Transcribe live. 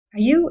Are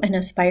you an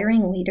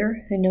aspiring leader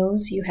who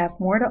knows you have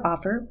more to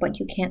offer but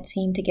you can't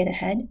seem to get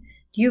ahead?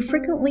 Do you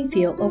frequently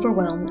feel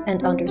overwhelmed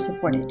and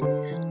under-supported?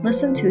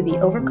 Listen to the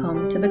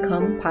Overcome to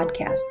Become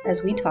podcast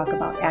as we talk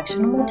about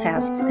actionable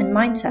tasks and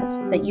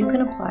mindsets that you can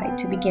apply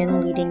to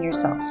begin leading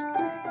yourself.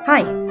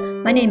 Hi,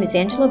 my name is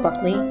Angela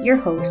Buckley, your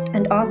host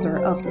and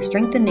author of the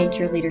Strength in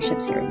Nature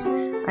Leadership Series.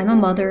 I'm a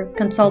mother,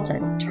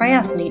 consultant,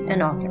 triathlete,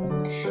 and author.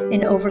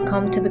 In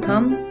Overcome to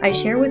Become, I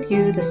share with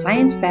you the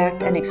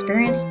science-backed and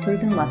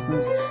experience-proven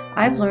lessons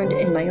I've learned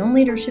in my own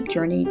leadership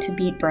journey to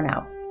beat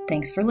burnout.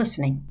 Thanks for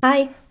listening.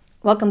 Hi,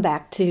 welcome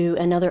back to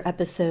another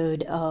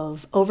episode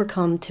of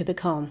Overcome to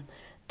Become,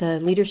 the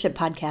leadership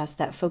podcast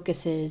that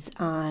focuses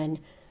on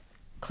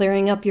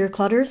clearing up your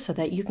clutter so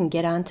that you can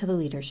get on to the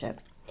leadership.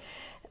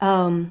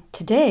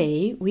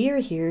 Today, we are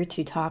here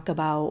to talk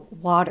about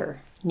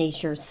water,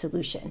 nature's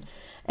solution.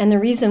 And the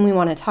reason we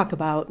want to talk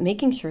about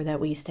making sure that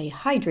we stay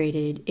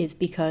hydrated is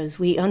because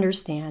we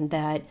understand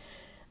that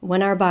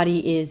when our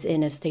body is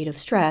in a state of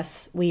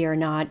stress, we are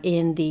not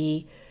in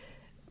the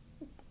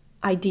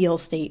ideal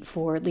state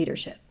for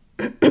leadership.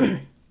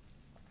 And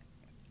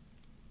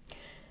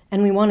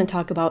we want to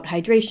talk about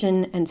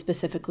hydration and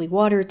specifically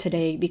water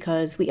today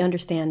because we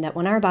understand that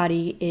when our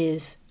body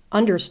is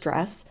under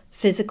stress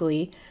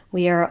physically,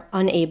 we are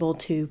unable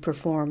to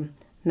perform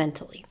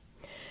mentally.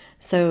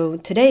 So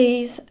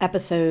today's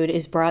episode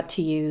is brought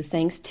to you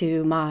thanks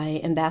to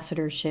my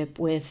ambassadorship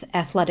with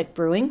Athletic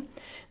Brewing.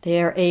 They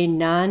are a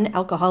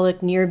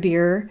non-alcoholic near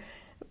beer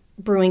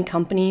brewing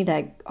company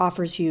that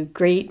offers you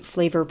great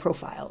flavor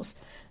profiles.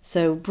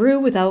 So brew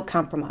without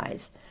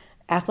compromise.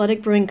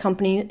 Athletic Brewing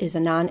Company is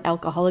a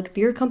non-alcoholic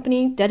beer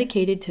company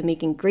dedicated to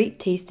making great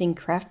tasting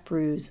craft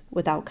brews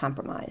without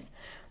compromise.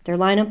 Their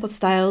lineup of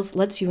styles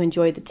lets you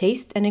enjoy the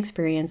taste and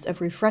experience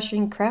of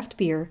refreshing craft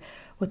beer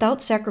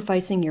without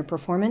sacrificing your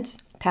performance,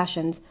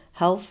 passions,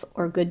 health,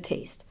 or good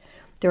taste.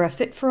 They're a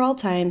fit for all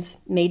times,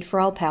 made for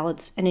all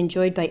palates, and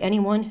enjoyed by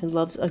anyone who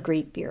loves a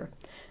great beer.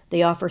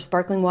 They offer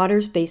sparkling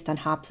waters based on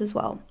hops as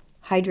well.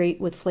 Hydrate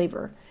with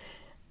flavor.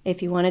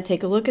 If you want to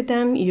take a look at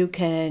them, you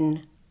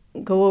can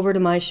go over to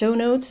my show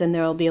notes and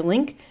there will be a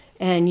link,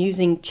 and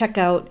using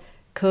checkout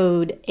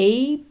code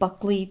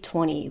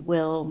ABuckley20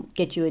 will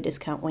get you a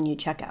discount when you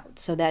check out.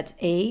 So that's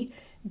ABuckley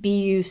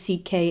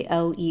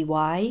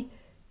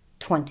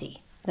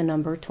 20, the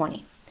number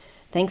 20.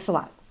 Thanks a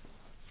lot.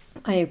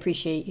 I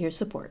appreciate your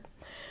support.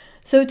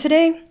 So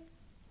today,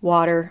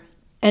 water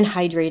and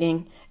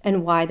hydrating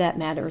and why that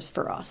matters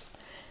for us.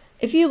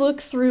 If you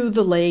look through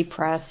the lay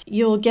press,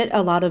 you'll get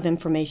a lot of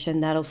information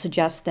that'll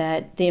suggest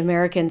that the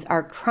Americans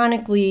are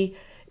chronically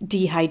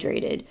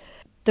dehydrated.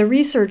 The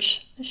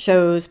research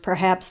shows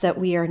perhaps that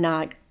we are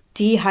not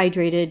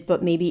dehydrated,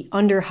 but maybe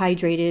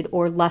underhydrated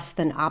or less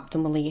than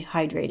optimally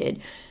hydrated.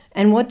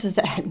 And what does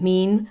that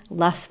mean,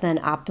 less than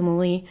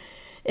optimally?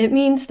 It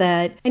means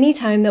that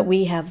anytime that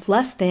we have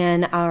less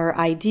than our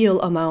ideal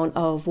amount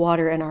of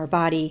water in our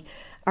body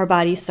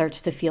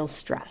starts to feel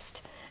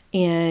stressed.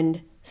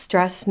 And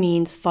stress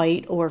means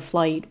fight or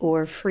flight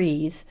or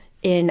freeze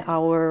in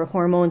our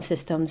hormone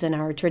systems and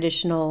our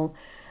traditional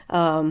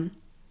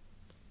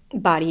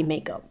body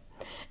makeup.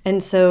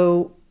 And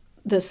so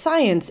the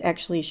science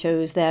actually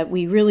shows that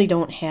we really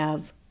don't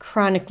have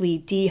chronically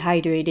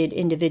dehydrated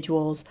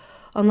individuals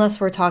unless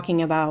we're talking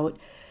about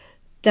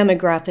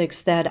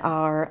demographics that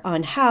are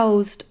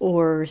unhoused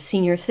or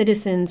senior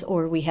citizens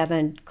or we have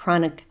a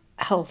chronic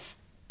health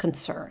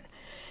concern.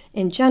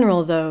 In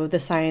general, though, the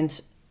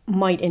science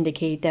might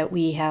indicate that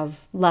we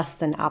have less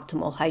than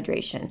optimal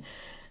hydration.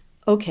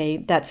 Okay,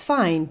 that's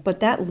fine,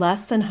 but that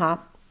less than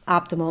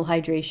optimal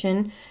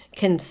hydration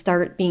can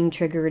start being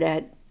triggered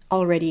at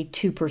already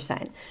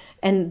 2%.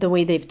 And the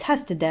way they've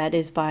tested that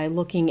is by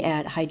looking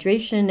at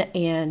hydration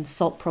and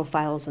salt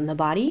profiles in the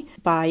body,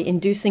 by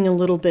inducing a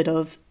little bit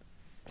of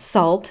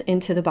salt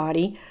into the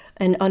body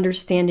and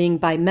understanding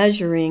by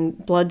measuring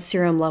blood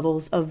serum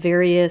levels of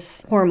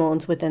various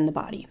hormones within the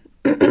body.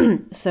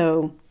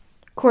 So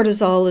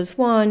cortisol is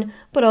one,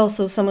 but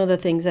also some of the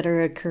things that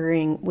are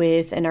occurring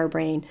within our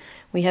brain.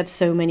 We have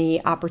so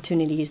many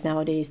opportunities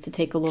nowadays to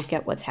take a look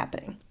at what's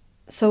happening.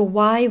 So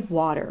why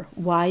water?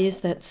 Why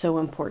is that so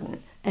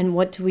important? And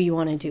what do we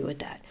want to do with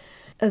that?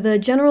 The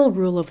general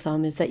rule of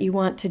thumb is that you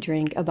want to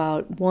drink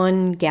about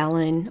 1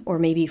 gallon or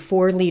maybe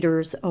 4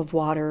 liters of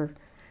water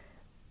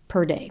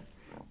per day.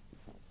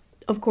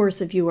 Of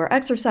course, if you are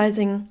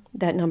exercising,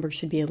 that number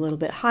should be a little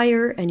bit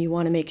higher, and you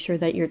want to make sure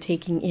that you're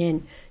taking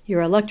in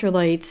your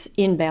electrolytes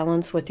in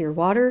balance with your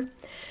water.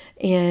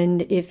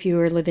 And if you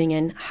are living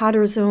in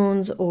hotter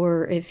zones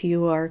or if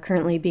you are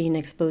currently being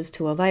exposed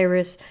to a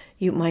virus,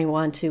 you might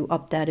want to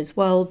up that as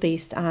well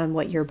based on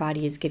what your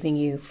body is giving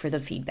you for the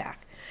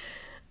feedback.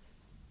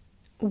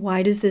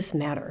 Why does this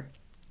matter?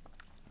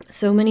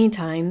 So many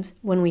times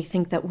when we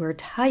think that we're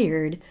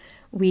tired,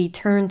 we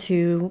turn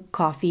to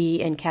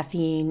coffee and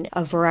caffeine,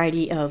 a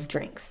variety of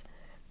drinks.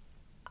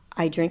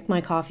 I drink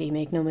my coffee,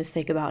 make no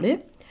mistake about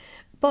it,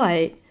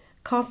 but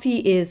coffee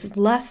is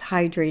less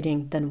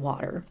hydrating than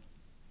water.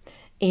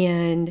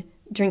 And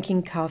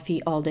drinking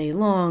coffee all day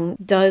long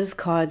does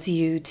cause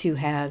you to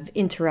have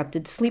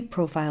interrupted sleep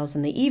profiles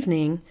in the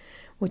evening,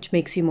 which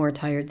makes you more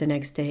tired the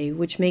next day,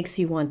 which makes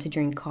you want to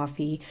drink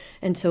coffee.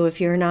 And so if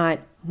you're not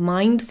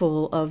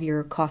mindful of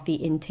your coffee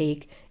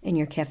intake and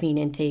your caffeine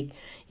intake,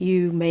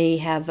 you may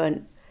have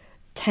a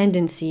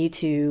tendency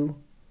to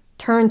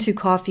turn to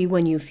coffee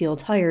when you feel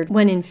tired,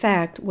 when in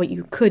fact what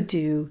you could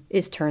do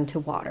is turn to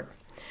water.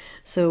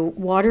 So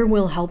water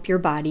will help your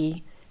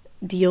body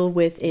deal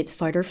with its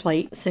fight or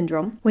flight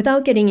syndrome.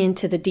 Without getting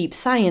into the deep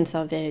science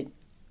of it,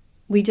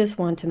 we just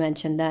want to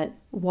mention that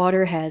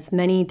water has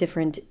many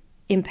different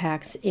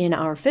impacts in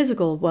our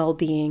physical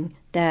well-being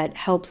that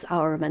helps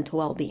our mental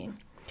well-being.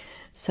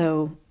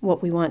 So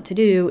what we want to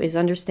do is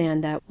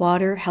understand that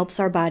water helps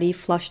our body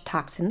flush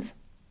toxins.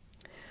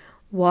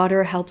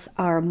 Water helps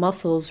our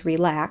muscles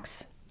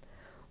relax.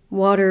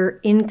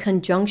 Water, in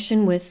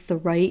conjunction with the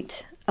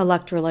right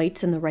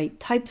electrolytes and the right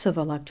types of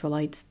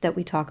electrolytes that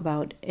we talk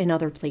about in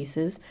other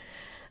places,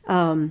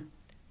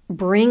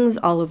 brings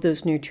all of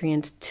those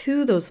nutrients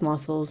to those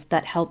muscles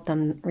that help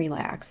them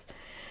relax.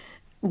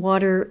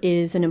 Water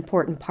is an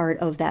important part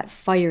of that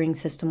firing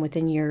system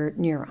within your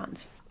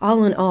neurons.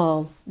 All in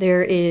all,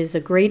 there is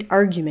a great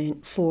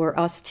argument for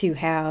us to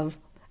have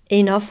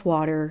enough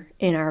water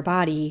in our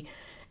body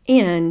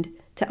and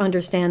to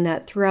understand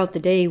that throughout the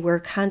day we're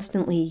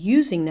constantly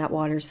using that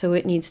water, so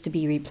it needs to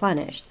be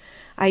replenished.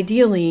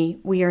 Ideally,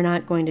 we are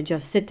not going to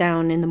just sit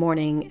down in the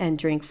morning and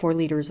drink 4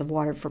 liters of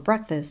water for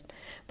breakfast,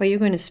 but you're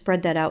going to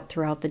spread that out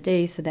throughout the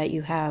day so that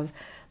you have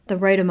the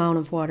right amount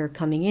of water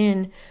coming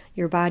in.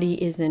 Your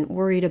body isn't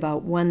worried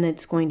about when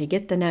it's going to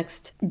get the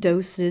next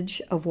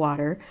dosage of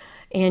water,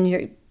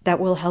 and that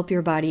will help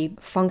your body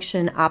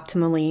function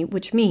optimally,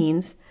 which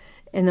means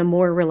in a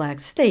more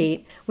relaxed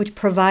state, which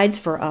provides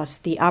for us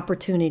the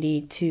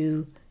opportunity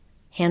to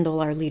handle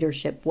our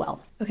leadership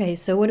well. Okay,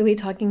 so what are we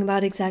talking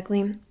about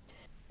exactly?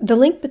 The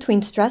link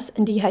between stress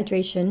and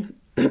dehydration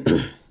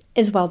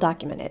is well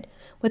documented.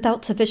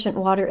 Without sufficient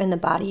water in the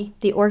body,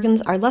 the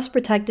organs are less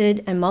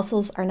protected and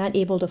muscles are not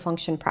able to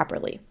function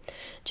properly.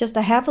 Just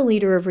a half a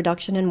liter of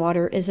reduction in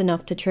water is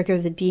enough to trigger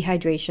the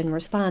dehydration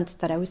response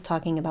that I was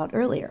talking about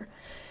earlier.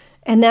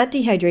 And that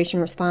dehydration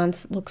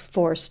response looks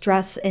for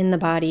stress in the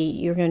body.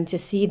 You're going to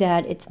see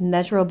that it's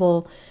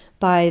measurable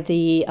by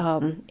the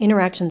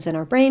interactions in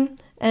our brain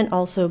and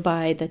also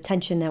by the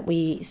tension that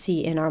we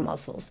see in our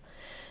muscles.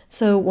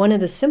 So one of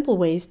the simple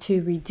ways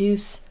to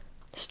reduce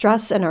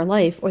stress in our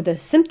life, or the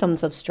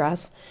symptoms of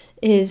stress,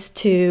 is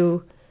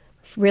to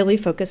really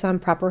focus on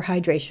proper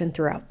hydration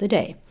throughout the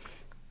day.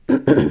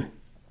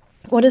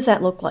 What does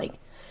that look like?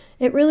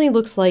 It really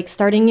looks like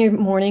starting your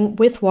morning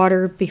with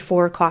water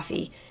before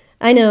coffee.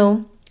 I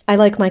know, I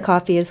like my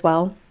coffee as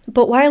well,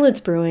 but while it's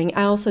brewing,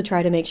 I also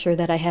try to make sure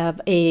that I have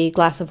a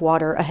glass of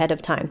water ahead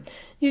of time.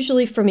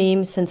 Usually for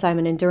me, since I'm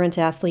an endurance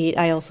athlete,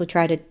 I also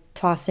try to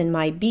toss in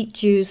my beet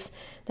juice.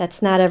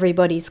 That's not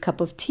everybody's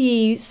cup of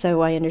tea,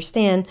 so I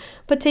understand,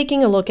 but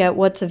taking a look at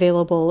what's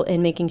available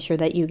and making sure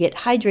that you get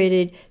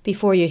hydrated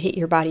before you hit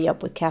your body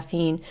up with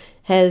caffeine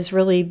has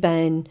really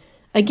been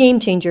a game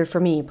changer for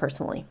me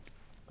personally.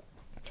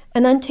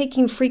 And then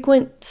taking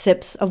frequent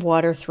sips of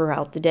water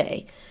throughout the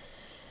day.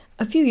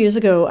 A few years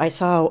ago, I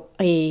saw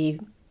a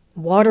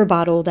water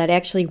bottle that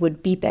actually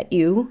would beep at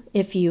you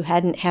if you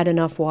hadn't had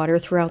enough water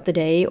throughout the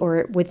day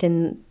or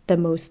within the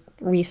most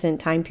recent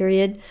time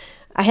period.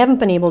 I haven't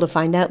been able to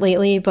find that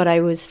lately, but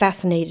I was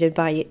fascinated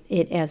by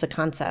it as a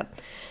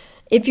concept.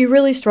 If you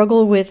really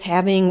struggle with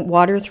having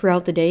water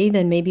throughout the day,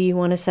 then maybe you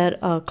want to set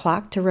a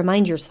clock to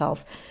remind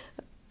yourself.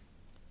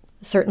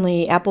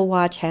 Certainly, Apple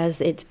Watch has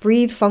its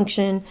breathe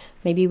function.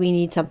 Maybe we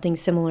need something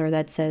similar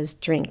that says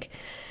drink.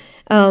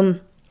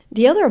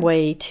 The other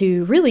way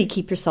to really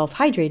keep yourself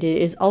hydrated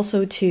is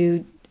also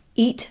to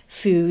eat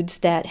foods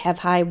that have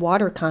high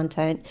water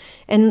content.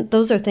 And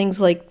those are things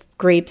like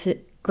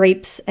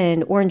grapes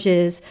and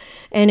oranges,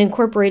 and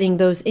incorporating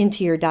those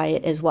into your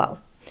diet as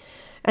well.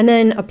 And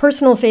then a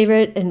personal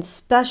favorite, and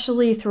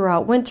especially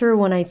throughout winter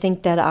when I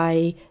think that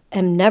I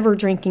am never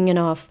drinking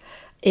enough,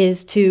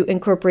 is to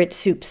incorporate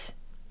soups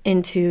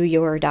into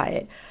your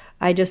diet.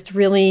 I just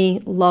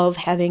really love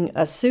having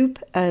a soup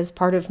as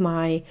part of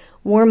my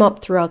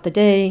warm-up throughout the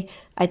day.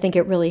 I think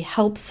it really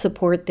helps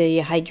support the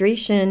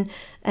hydration,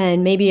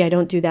 and maybe I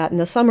don't do that in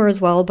the summer as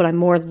well, but I'm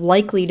more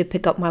likely to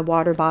pick up my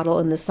water bottle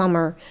in the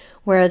summer,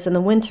 whereas in the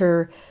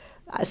winter,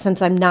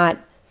 since I'm not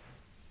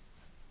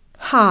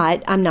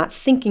hot, I'm not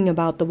thinking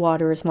about the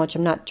water as much.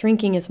 I'm not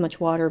drinking as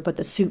much water, but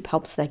the soup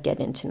helps that get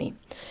into me.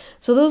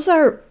 So those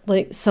are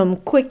like some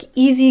quick,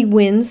 easy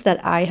wins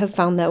that I have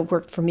found that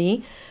worked for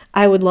me.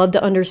 I would love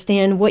to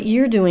understand what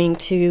you're doing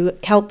to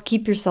help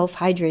keep yourself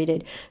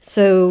hydrated.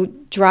 So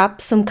drop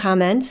some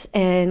comments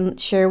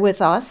and share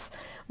with us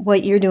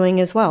what you're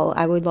doing as well.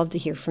 I would love to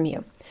hear from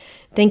you.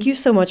 Thank you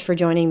so much for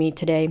joining me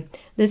today.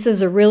 This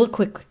is a real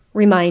quick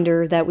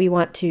reminder that we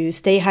want to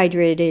stay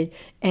hydrated,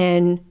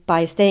 and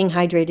by staying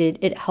hydrated,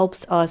 it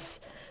helps us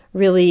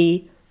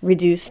really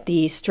reduce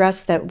the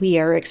stress that we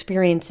are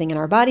experiencing in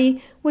our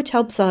body, which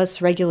helps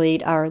us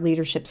regulate our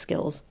leadership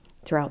skills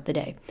throughout the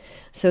day.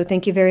 So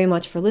thank you very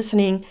much for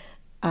listening.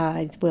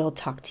 I will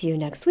talk to you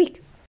next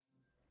week.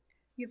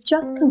 You've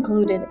just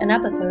concluded an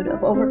episode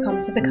of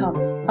Overcome to Become,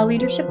 a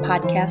leadership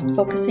podcast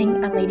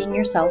focusing on leading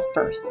yourself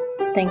first.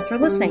 Thanks for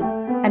listening.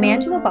 I'm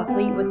Angela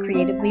Buckley with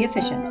Creatively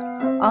Efficient,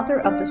 author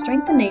of the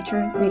Strength in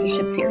Nature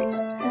Leadership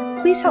Series.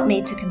 Please help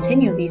me to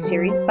continue these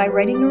series by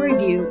writing a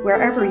review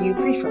wherever you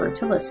prefer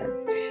to listen.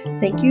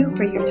 Thank you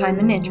for your time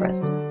and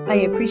interest. I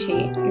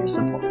appreciate your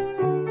support.